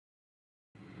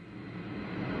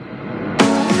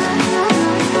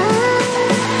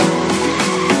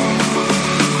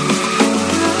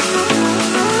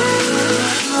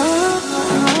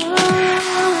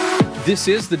This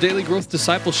is the Daily Growth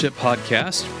Discipleship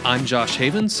Podcast. I'm Josh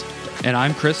Havens. And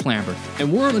I'm Chris Lambert.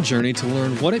 And we're on a journey to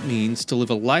learn what it means to live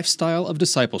a lifestyle of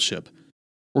discipleship.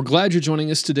 We're glad you're joining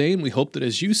us today, and we hope that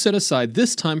as you set aside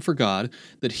this time for God,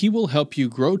 that He will help you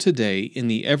grow today in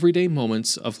the everyday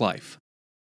moments of life.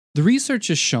 The research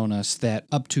has shown us that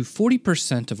up to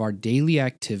 40% of our daily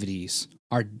activities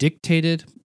are dictated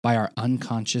by our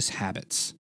unconscious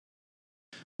habits.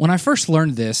 When I first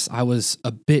learned this, I was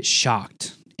a bit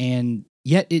shocked, and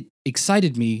yet it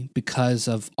excited me because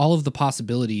of all of the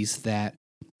possibilities that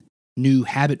new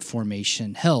habit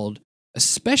formation held,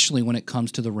 especially when it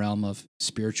comes to the realm of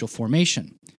spiritual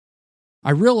formation.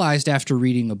 I realized after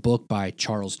reading a book by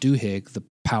Charles Duhigg, The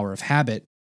Power of Habit,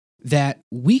 that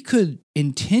we could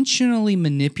intentionally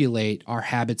manipulate our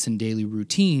habits and daily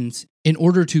routines in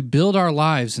order to build our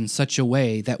lives in such a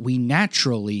way that we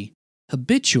naturally,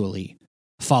 habitually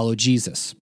follow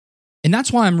Jesus. And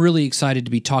that's why I'm really excited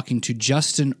to be talking to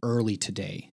Justin Earley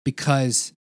today,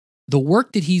 because the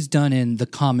work that he's done in The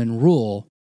Common Rule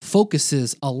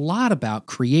focuses a lot about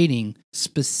creating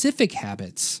specific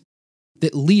habits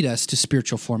that lead us to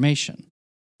spiritual formation.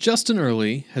 Justin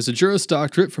Earley has a Juris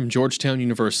Doctorate from Georgetown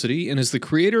University and is the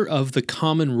creator of The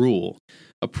Common Rule,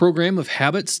 a program of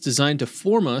habits designed to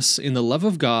form us in the love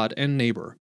of God and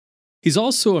neighbor. He's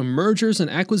also a mergers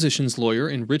and acquisitions lawyer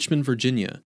in Richmond,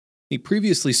 Virginia. He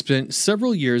previously spent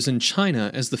several years in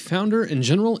China as the founder and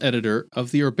general editor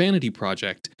of the Urbanity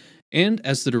Project and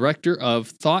as the director of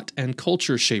Thought and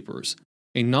Culture Shapers,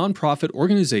 a nonprofit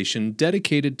organization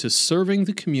dedicated to serving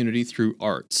the community through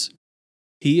arts.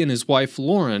 He and his wife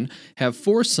Lauren have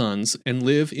 4 sons and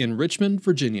live in Richmond,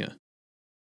 Virginia.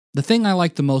 The thing I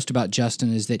like the most about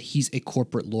Justin is that he's a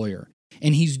corporate lawyer,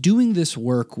 and he's doing this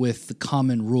work with The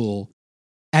Common Rule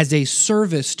as a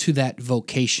service to that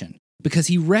vocation, because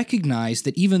he recognized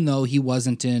that even though he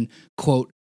wasn't in, quote,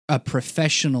 a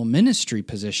professional ministry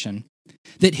position,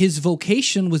 that his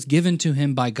vocation was given to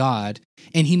him by God,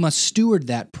 and he must steward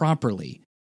that properly.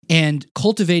 And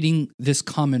cultivating this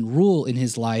common rule in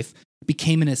his life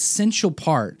became an essential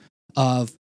part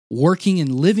of working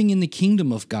and living in the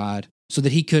kingdom of God so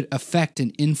that he could affect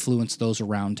and influence those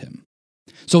around him.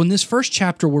 So in this first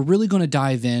chapter, we're really going to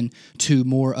dive in to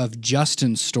more of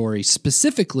Justin's story,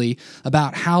 specifically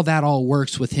about how that all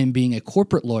works with him being a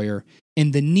corporate lawyer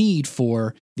and the need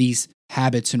for these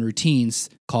habits and routines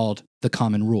called the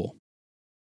common rule.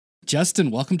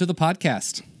 Justin, welcome to the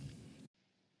podcast.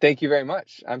 Thank you very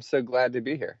much. I'm so glad to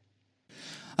be here.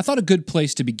 I thought a good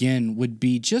place to begin would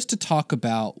be just to talk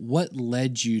about what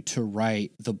led you to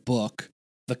write the book,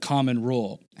 The Common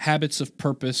Rule, Habits of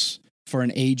Purpose for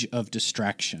an Age of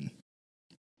Distraction.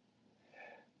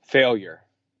 Failure.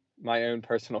 My own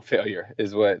personal failure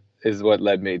is what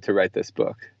led me to write this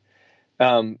book.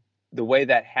 The way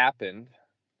that happened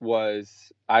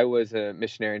was I was a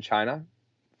missionary in China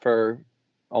for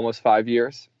almost 5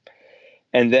 years.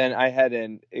 And then I had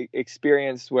an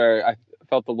experience where I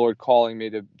felt the Lord calling me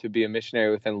to be a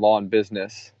missionary within law and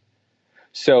business.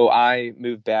 So I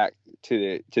moved back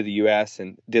to the U.S.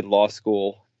 and did law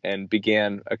school and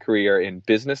began a career in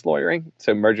business lawyering,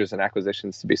 so mergers and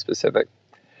acquisitions to be specific.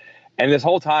 And this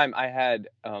whole time I had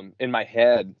in my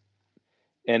head,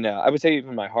 and I would say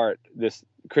even my heart, this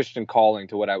Christian calling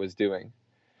to what I was doing.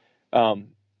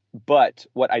 But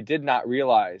what I did not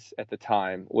realize at the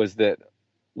time was that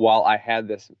while I had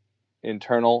this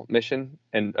internal mission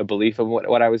and a belief of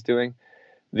what I was doing,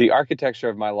 the architecture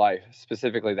of my life,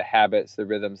 specifically the habits, the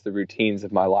rhythms, the routines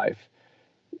of my life,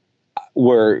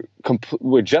 were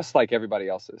just like everybody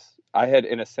else's. I had,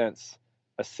 in a sense,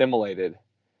 assimilated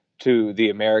to the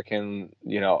American,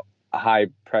 high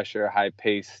pressure, high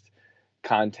paced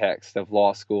context of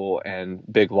law school and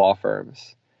big law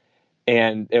firms.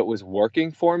 And it was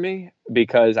working for me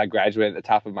because I graduated at the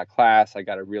top of my class. I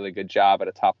got a really good job at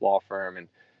a top law firm and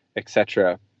et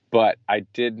cetera. But I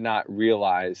did not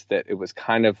realize that it was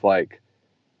kind of like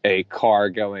a car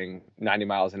going 90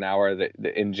 miles an hour.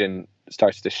 The engine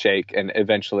starts to shake and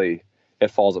eventually it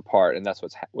falls apart. And that's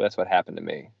what happened to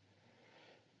me.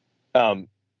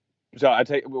 So I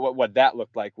tell you what that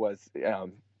looked like was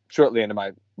shortly into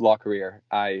my law career,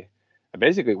 I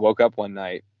basically woke up one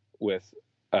night with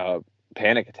a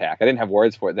panic attack. I didn't have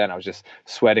words for it then. I was just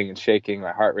sweating and shaking.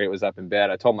 My heart rate was up in bed.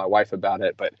 I told my wife about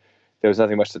it, but there was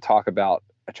nothing much to talk about.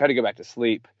 I tried to go back to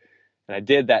sleep, and I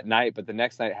did that night, but the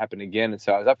next night it happened again. And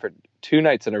so I was up for 2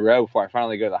 nights in a row before I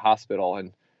finally go to the hospital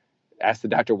and asked the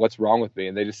doctor what's wrong with me.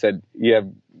 And they just said, you have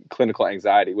clinical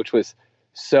anxiety, which was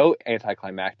so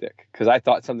anticlimactic because I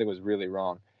thought something was really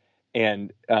wrong.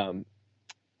 And,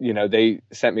 they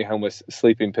sent me home with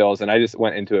sleeping pills, and I just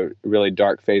went into a really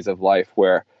dark phase of life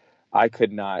where I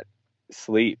could not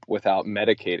sleep without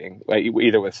medicating, like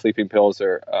either with sleeping pills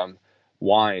or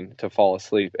wine to fall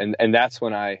asleep. And that's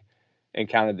when I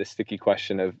encountered the sticky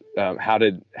question of how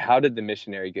did the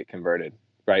missionary get converted,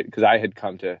 right? Because I had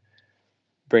come to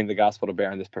bring the gospel to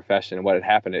bear on this profession, and what had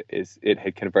happened is it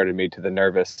had converted me to the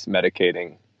nervous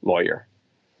medicating lawyer.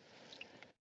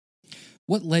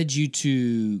 What led you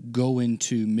to go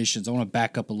into missions? I want to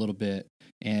back up a little bit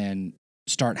and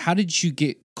start. How did you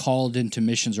get called into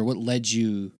missions, or what led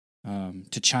you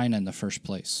to China in the first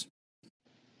place?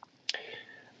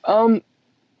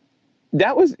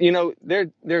 That was,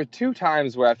 there are two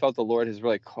times where I felt the Lord has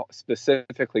really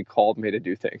specifically called me to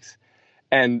do things.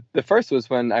 And the first was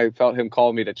when I felt him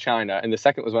call me to China, and the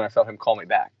second was when I felt him call me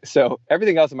back. So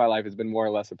everything else in my life has been more or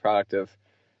less a product of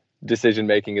decision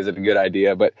making. Is it a good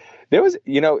idea? But there was,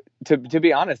 to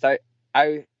be honest,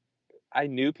 I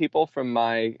knew people from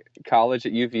my college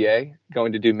at UVA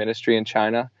going to do ministry in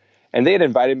China, and they had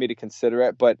invited me to consider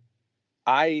it. But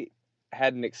I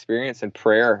had an experience in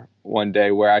prayer one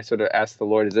day where I sort of asked the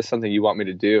Lord, is this something you want me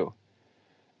to do?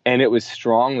 And it was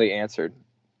strongly answered.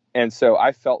 And so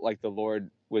I felt like the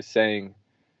Lord was saying,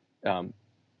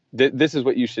 this is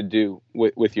what you should do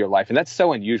with your life. And that's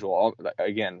so unusual.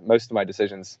 Again, most of my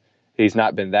decisions, he's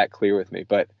not been that clear with me,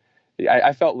 but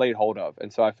I felt laid hold of.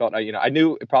 And so I felt, I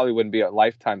knew it probably wouldn't be a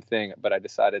lifetime thing, but I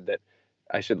decided that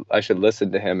I should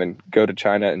listen to him and go to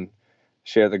China and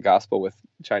share the gospel with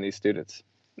Chinese students.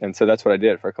 And so that's what I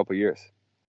did for a couple of years.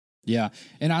 Yeah.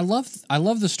 And I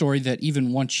love the story that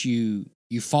even once you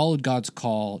followed God's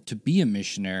call to be a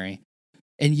missionary,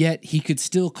 and yet he could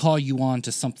still call you on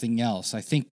to something else. I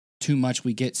think too much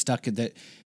we get stuck in that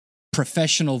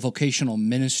professional vocational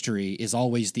ministry is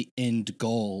always the end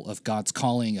goal of God's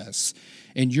calling us.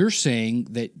 And you're saying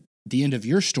that the end of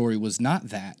your story was not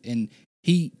that. And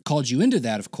he called you into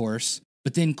that, of course,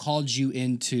 but then called you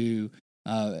into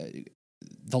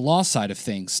the law side of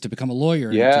things to become a lawyer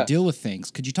and to deal with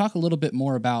things. Could you talk a little bit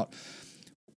more about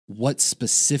what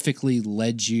specifically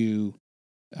led to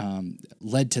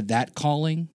that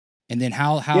calling? And then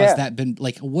how has that been,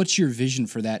 like, what's your vision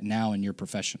for that now in your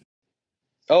profession?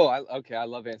 Okay. I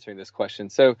love answering this question.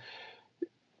 So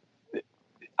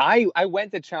I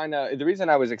went to China. The reason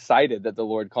I was excited that the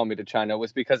Lord called me to China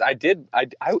was because I did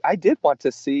want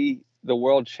to see the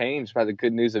world changed by the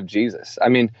good news of Jesus. I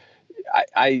mean,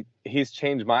 he's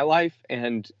changed my life,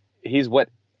 and he's what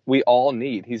we all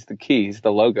need. He's the key. He's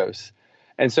the logos.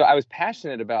 And so I was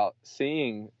passionate about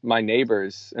seeing my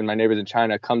neighbors in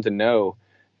China come to know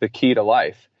the key to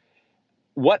life.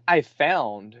 What I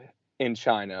found in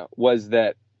China was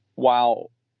that while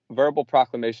verbal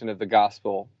proclamation of the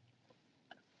gospel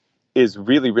is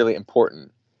really, really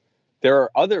important, there are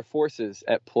other forces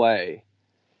at play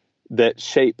that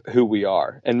shape who we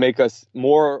are and make us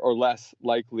more or less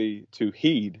likely to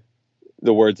heed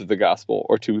the words of the gospel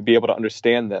or to be able to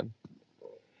understand them.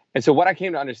 And so what I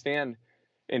came to understand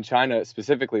in China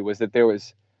specifically was that there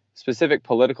was specific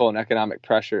political and economic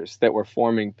pressures that were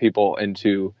forming people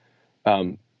into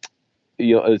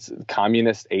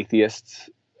communist atheists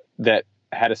that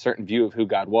had a certain view of who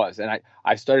God was. And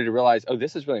I started to realize,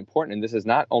 this is really important. And this is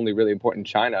not only really important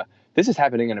in China, this is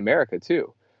happening in America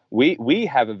too. We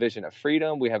have a vision of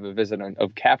freedom. We have a vision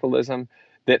of capitalism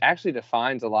that actually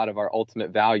defines a lot of our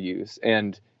ultimate values.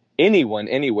 And anyone,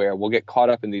 anywhere will get caught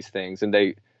up in these things. And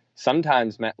they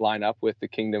sometimes line up with the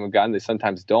kingdom of God, and they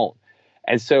sometimes don't.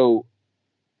 And so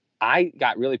I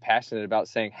got really passionate about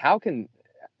saying,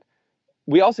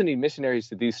 we also need missionaries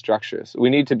to these structures. We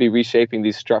need to be reshaping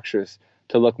these structures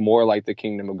to look more like the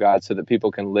kingdom of God so that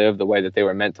people can live the way that they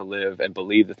were meant to live and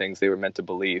believe the things they were meant to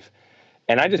believe.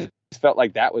 And I just felt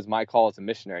like that was my call as a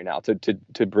missionary now,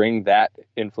 to bring that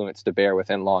influence to bear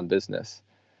within law and business.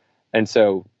 And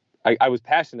so I was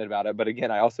passionate about it, but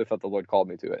again, I also felt the Lord called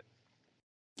me to it.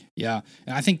 Yeah,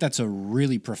 and I think that's a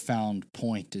really profound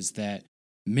point, is that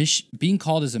being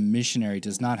called as a missionary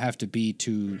does not have to be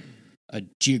to a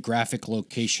geographic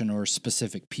location or a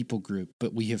specific people group,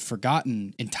 but we have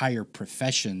forgotten entire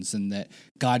professions, and that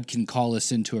God can call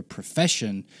us into a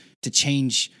profession to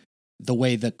change the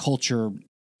way the culture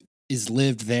is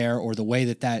lived there, or the way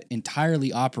that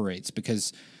entirely operates.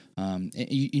 Because and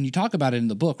you talk about it in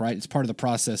the book, right? It's part of the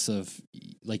process of,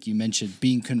 like you mentioned,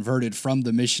 being converted from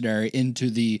the missionary into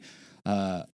the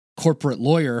corporate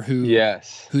lawyer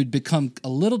who'd become a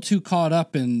little too caught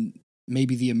up in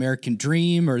maybe the American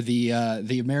dream or the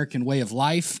American way of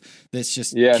life that's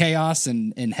just chaos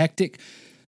and hectic.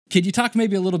 Could you talk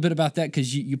maybe a little bit about that?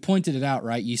 Because you pointed it out,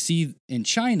 right? You see in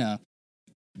China,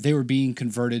 they were being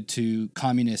converted to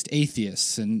communist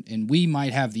atheists, and we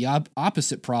might have the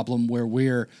opposite problem where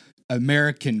we're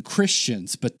American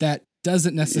Christians, but that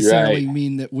doesn't necessarily Right.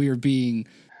 mean that we're being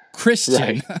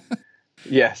Christian. Right.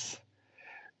 Yes.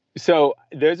 So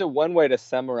there's one way to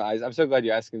summarize. I'm so glad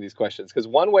you're asking these questions, because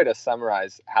one way to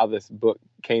summarize how this book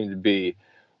came to be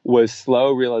was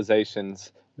slow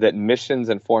realizations that missions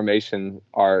and formation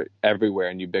are everywhere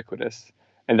and ubiquitous.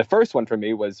 And the first one for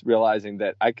me was realizing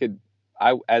that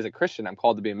as a Christian, I'm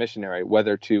called to be a missionary,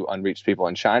 whether to unreached people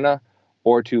in China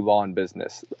or to law and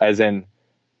business, as in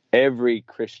every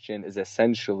Christian is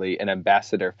essentially an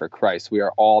ambassador for Christ. We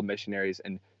are all missionaries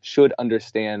and should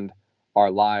understand our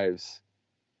lives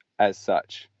as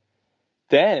such.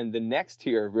 Then the next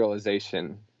tier of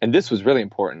realization, and this was really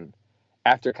important,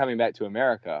 after coming back to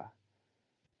America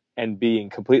and being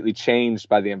completely changed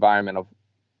by the environment of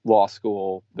law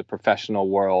school, the professional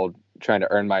world, trying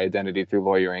to earn my identity through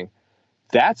lawyering,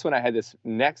 that's when I had this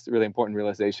next really important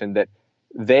realization that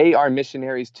they are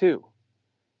missionaries too.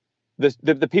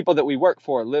 The people that we work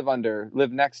for, live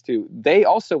next to, they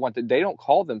also they don't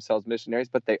call themselves missionaries,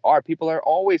 but they are. People are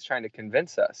always trying to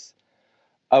convince us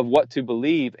of what to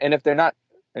believe. And if they're not,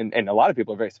 and a lot of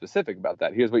people are very specific about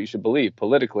that. Here's what you should believe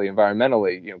politically,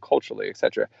 environmentally, culturally,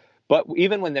 etc. But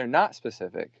even when they're not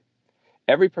specific,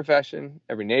 every profession,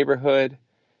 every neighborhood,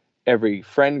 every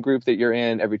friend group that you're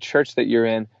in, every church that you're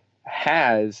in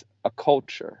has a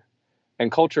culture,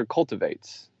 and culture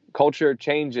cultivates. Culture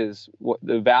changes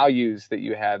the values that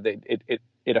you have. It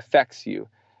affects you.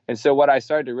 And so what I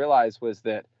started to realize was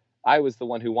that I was the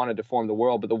one who wanted to form the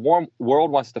world, but the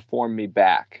world wants to form me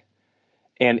back.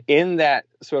 And in that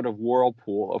sort of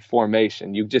whirlpool of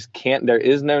formation, you just can't, there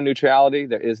is no neutrality.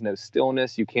 There is no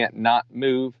stillness. You can't not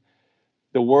move.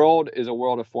 The world is a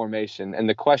world of formation. And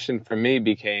the question for me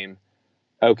became,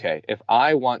 okay, if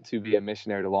I want to be a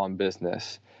missionary to law and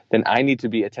business, then I need to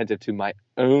be attentive to my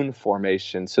own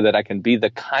formation so that I can be the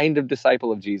kind of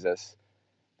disciple of Jesus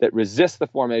that resists the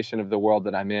formation of the world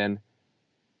that I'm in,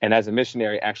 and as a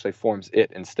missionary actually forms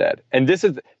it instead. And this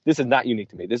is not unique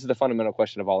to me. This is the fundamental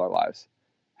question of all our lives.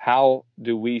 How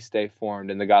do we stay formed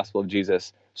in the gospel of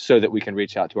Jesus so that we can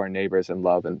reach out to our neighbors and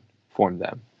love and form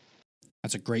them?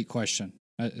 That's a great question.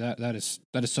 That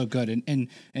is so good, and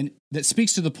that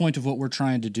speaks to the point of what we're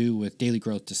trying to do with Daily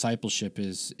Growth Discipleship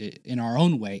is, in our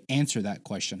own way, answer that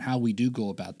question, how we do go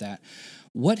about that.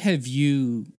 What have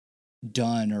you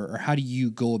done, or how do you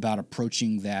go about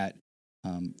approaching that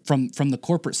from the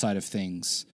corporate side of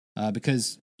things?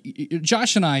 Because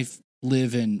Josh and I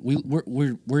live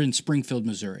we're in Springfield,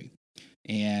 Missouri,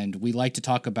 and we like to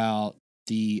talk about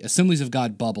the Assemblies of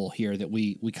God bubble here that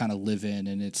we kind of live in,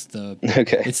 and it's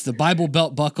the Bible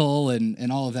belt buckle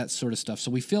and all of that sort of stuff.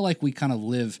 So we feel like we kind of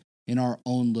live in our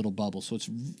own little bubble. So it's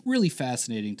really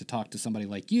fascinating to talk to somebody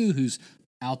like you who's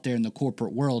out there in the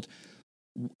corporate world.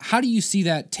 How do you see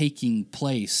that taking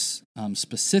place,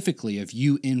 specifically of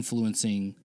you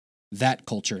influencing that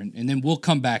culture? And then we'll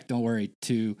come back, don't worry,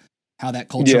 to how that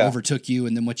culture overtook you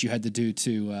and then what you had to do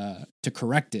to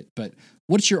correct it. But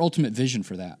what's your ultimate vision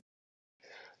for that?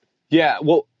 Yeah,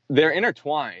 well, they're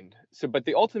intertwined. But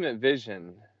the ultimate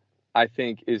vision, I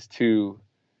think, is to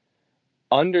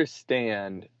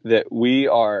understand that we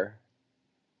are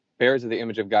bearers of the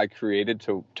image of God, created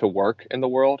to work in the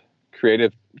world,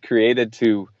 created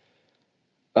to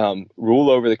rule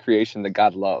over the creation that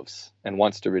God loves and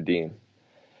wants to redeem.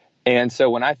 And so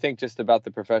when I think just about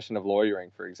the profession of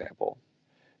lawyering, for example,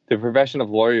 the profession of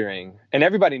lawyering, and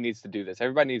everybody needs to do this.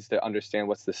 Everybody needs to understand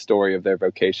what's the story of their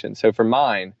vocation. So for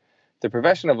mine, the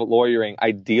profession of lawyering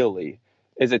ideally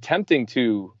is attempting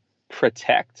to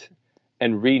protect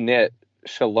and reknit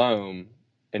shalom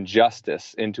and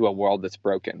justice into a world that's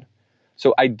broken.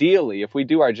 So ideally, if we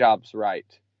do our jobs right,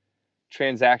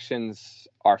 transactions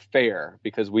are fair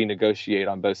because we negotiate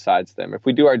on both sides of them. If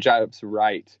we do our jobs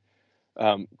right,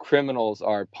 criminals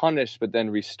are punished but then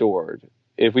restored.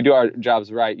 If we do our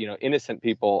jobs right, innocent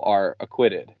people are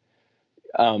acquitted.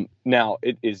 Now,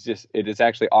 it is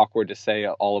actually awkward to say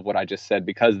all of what I just said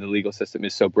because the legal system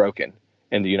is so broken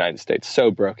in the United States, so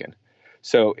broken.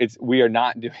 So we are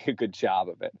not doing a good job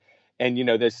of it. And,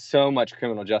 there's so much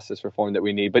criminal justice reform that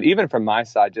we need. But even from my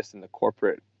side, just in the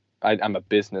corporate, I'm a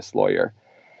business lawyer.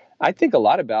 I think a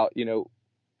lot about,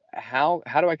 how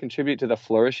do I contribute to the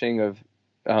flourishing of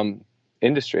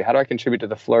industry? How do I contribute to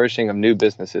the flourishing of new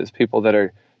businesses, people that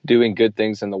are doing good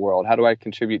things in the world? How do I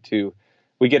contribute to,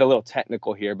 we get a little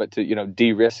technical here, but to,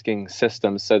 de-risking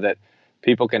systems so that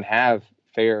people can have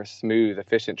fair, smooth,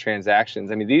 efficient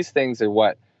transactions. I mean, these things are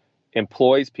what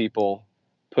employs people,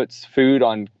 puts food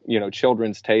on,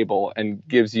 children's table, and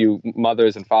gives you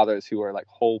mothers and fathers who are like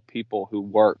whole people who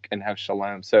work and have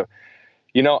shalom. So,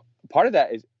 part of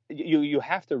that is you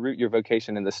have to root your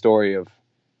vocation in the story of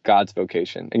God's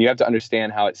vocation. And you have to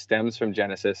understand how it stems from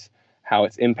Genesis, how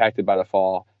it's impacted by the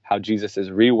fall, how Jesus is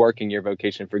reworking your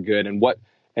vocation for good,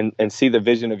 and see the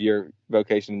vision of your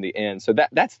vocation in the end. So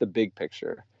that's the big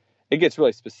picture. It gets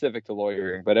really specific to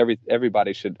lawyering, but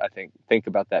everybody should, I think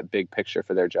about that big picture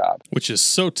for their job. Which is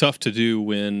so tough to do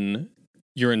when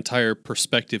your entire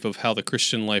perspective of how the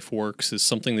Christian life works is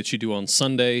something that you do on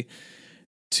Sunday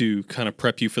to kind of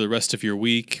prep you for the rest of your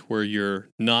week, where you're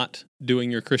not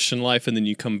doing your Christian life, and then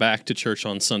you come back to church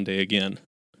on Sunday again.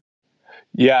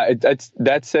 Yeah, that's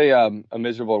a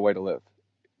miserable way to live,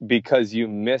 because you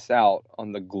miss out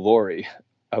on the glory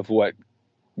of what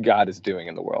God is doing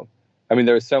in the world. I mean,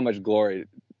 there is so much glory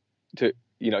to,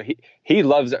 he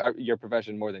loves your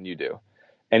profession more than you do.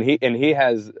 And he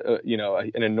has,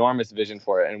 an enormous vision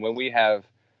for it. And when we have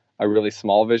a really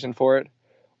small vision for it,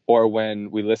 or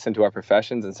when we listen to our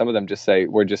professions and some of them just say,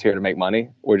 we're just here to make money,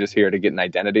 we're just here to get an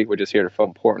identity, we're just here to feel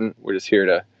important, we're just here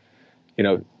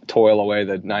to, toil away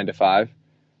the 9 to 5,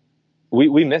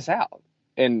 we miss out.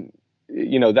 And,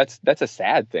 that's a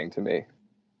sad thing to me.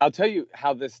 I'll tell you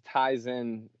how this ties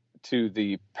in to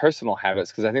the personal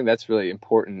habits, because I think that's really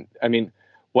important. I mean,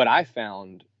 what I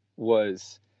found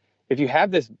was, if you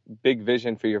have this big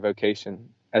vision for your vocation,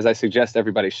 as I suggest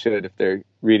everybody should if they're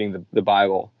reading the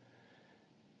Bible,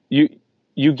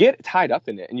 you get tied up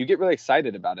in it and you get really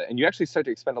excited about it, and you actually start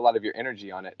to expend a lot of your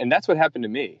energy on it. And that's what happened to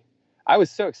me. I was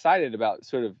so excited about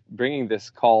sort of bringing this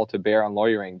call to bear on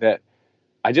lawyering that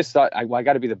I just thought, I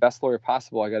got to be the best lawyer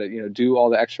possible. I got to, do all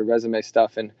the extra resume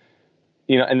stuff. And,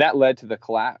 and that led to the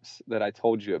collapse that I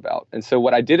told you about. And so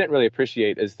what I didn't really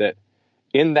appreciate is that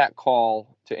in that call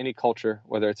to any culture,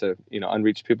 whether it's a,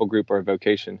 unreached people group or a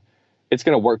vocation, it's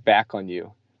going to work back on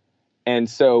you. And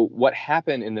so what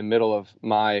happened in the middle of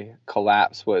my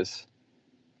collapse was,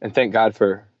 and thank God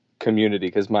for community,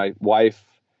 because my wife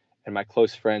and my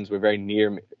close friends were very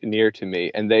near to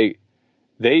me, and they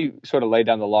sort of laid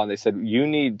down the law, and they said, you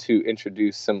need to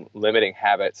introduce some limiting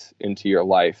habits into your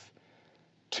life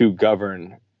to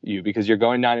govern you, because you're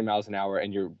going 90 miles an hour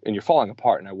and you're falling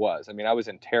apart. And I was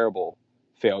in terrible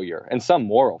failure, and some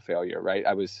moral failure, right?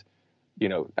 I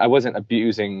wasn't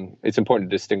abusing. It's important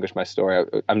to distinguish my story.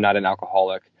 I'm not an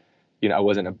alcoholic. I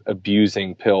wasn't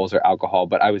abusing pills or alcohol,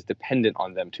 but I was dependent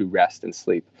on them to rest and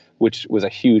sleep, which was a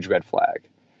huge red flag.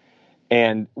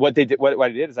 And what I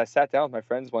did is I sat down with my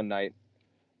friends one night,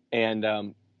 and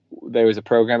there was a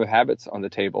program of habits on the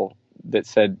table that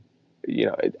said,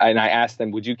 and I asked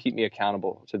them, would you keep me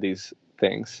accountable to these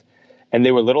things? And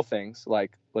they were little things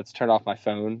like, let's turn off my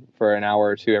phone for an hour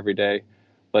or two every day.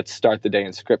 Let's start the day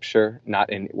in scripture, not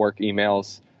in work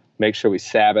emails. Make sure we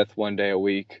Sabbath one day a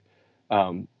week.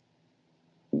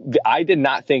 I did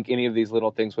not think any of these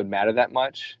little things would matter that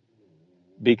much,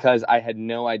 because I had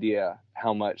no idea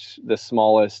how much the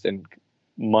smallest and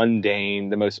mundane,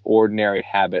 the most ordinary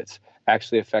habits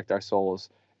actually affect our souls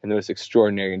in those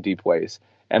extraordinary and deep ways.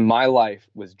 And my life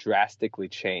was drastically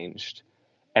changed.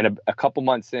 And a couple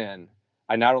months in,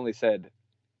 I not only said,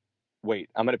 wait,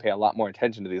 I'm going to pay a lot more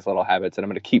attention to these little habits and I'm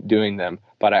going to keep doing them,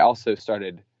 but I also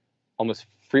started almost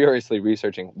furiously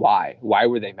researching why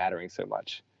were they mattering so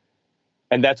much?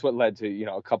 And that's what led to,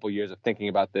 a couple years of thinking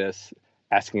about this,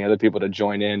 asking other people to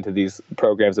join into these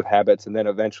programs of habits. And then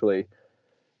eventually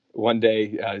one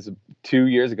day, 2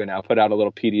 years ago now, put out a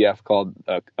little PDF called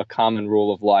A Common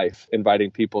Rule of Life,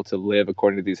 inviting people to live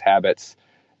according to these habits.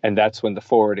 And that's when the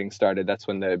forwarding started. That's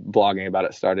when the blogging about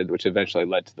it started, which eventually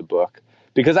led to the book.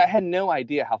 Because I had no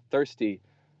idea how thirsty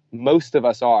most of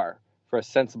us are for a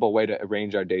sensible way to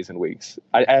arrange our days and weeks.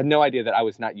 I had no idea that I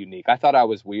was not unique. I thought I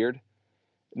was weird.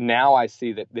 Now I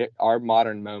see that our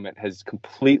modern moment has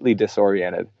completely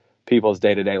disoriented people's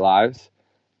day-to-day lives.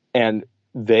 And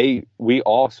we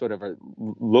all sort of are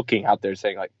looking out there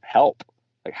saying, like, help.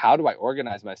 Like, how do I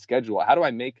organize my schedule? How do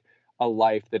I make a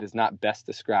life that is not best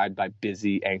described by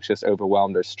busy, anxious,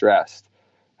 overwhelmed, or stressed?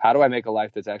 How do I make a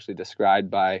life that's actually described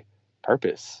by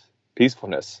purpose,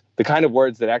 peacefulness, the kind of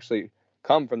words that actually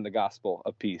come from the gospel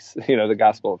of peace, the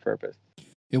gospel of purpose?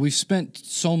 Yeah, we've spent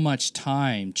so much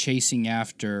time chasing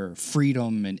after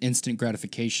freedom and instant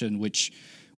gratification, which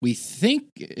we think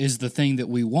is the thing that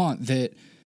we want, that,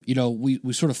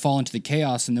 we sort of fall into the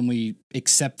chaos and then we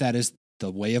accept that as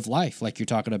the way of life, like you're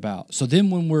talking about. So then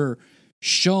when we're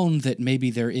shown that maybe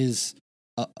there is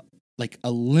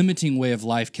a limiting way of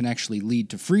life can actually lead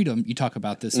to freedom, you talk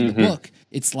about this in the book,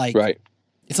 it's like, right.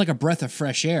 It's like a breath of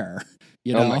fresh air,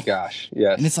 Oh my gosh,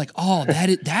 yes. And it's like,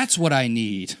 that's what I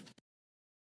need.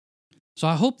 So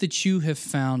I hope that you have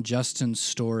found Justin's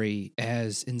story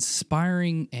as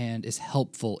inspiring and as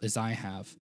helpful as I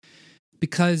have,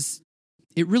 because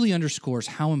it really underscores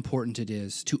how important it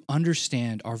is to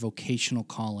understand our vocational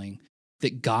calling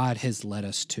that God has led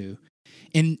us to,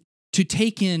 and to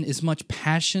take in as much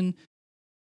passion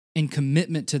and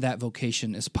commitment to that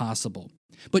vocation as possible.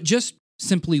 But just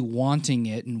simply wanting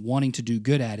it and wanting to do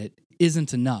good at it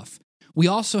isn't enough. We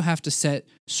also have to set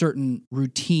certain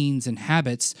routines and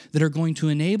habits that are going to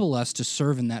enable us to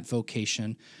serve in that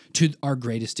vocation to our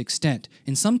greatest extent.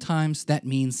 And sometimes that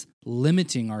means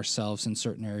limiting ourselves in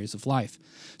certain areas of life.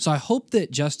 So I hope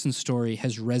that Justin's story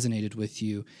has resonated with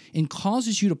you and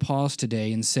causes you to pause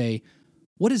today and say,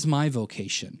 what is my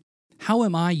vocation? How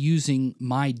am I using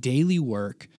my daily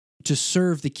work to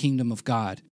serve the kingdom of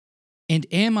God? And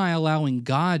am I allowing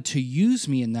God to use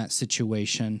me in that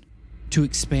situation to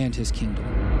expand his kingdom?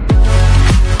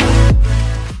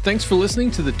 Thanks for listening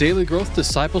to the Daily Growth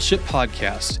Discipleship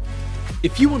Podcast.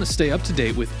 If you want to stay up to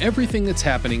date with everything that's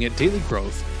happening at Daily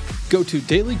Growth, go to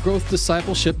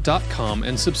dailygrowthdiscipleship.com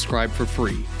and subscribe for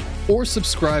free. Or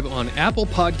subscribe on Apple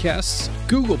Podcasts,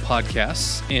 Google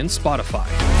Podcasts, and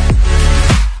Spotify.